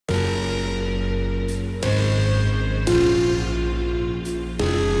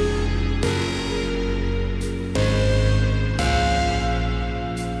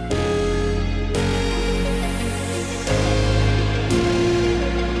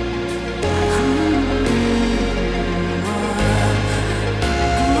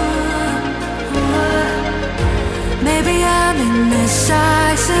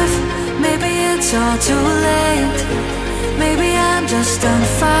it's all too late. Maybe I'm just done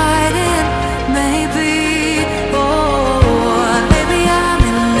fighting. Maybe, oh, maybe I'm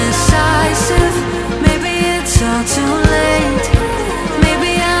indecisive. Maybe it's all too late.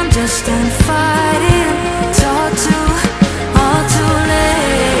 Maybe I'm just done fighting. It's all too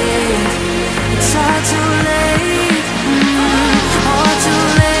late. It's all too late. All too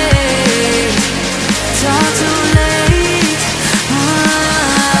late. It's all too late.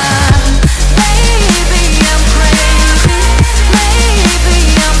 Maybe I'm crazy. Maybe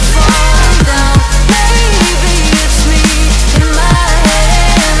I'm falling down. Maybe it's me in my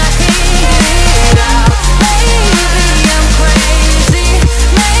head and I can't get out. Maybe I'm crazy.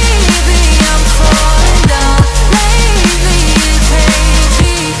 Maybe I'm falling down. Maybe it's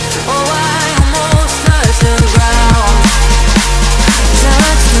hazy. Oh, I almost touched the ground.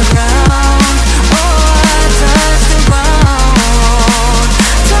 Touch the ground. Oh, I touched the ground.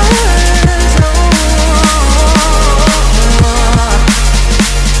 Touch the ground.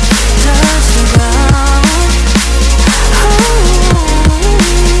 Touch the ground. Ooh,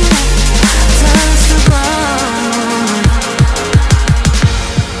 touch the ground.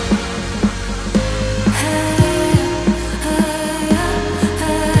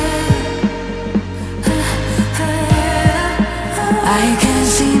 I can't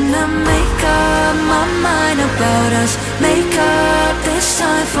seem to make up my mind about us. Make up this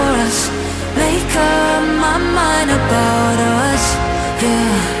time for us. Make up my mind about us.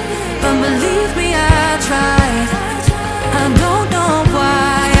 Yeah, but believe me, I tried. I don't know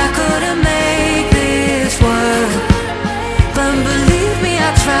why I couldn't make this work. But believe me,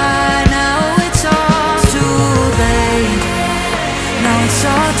 I tried. Now it's all too late. Now it's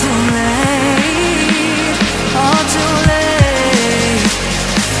all too late.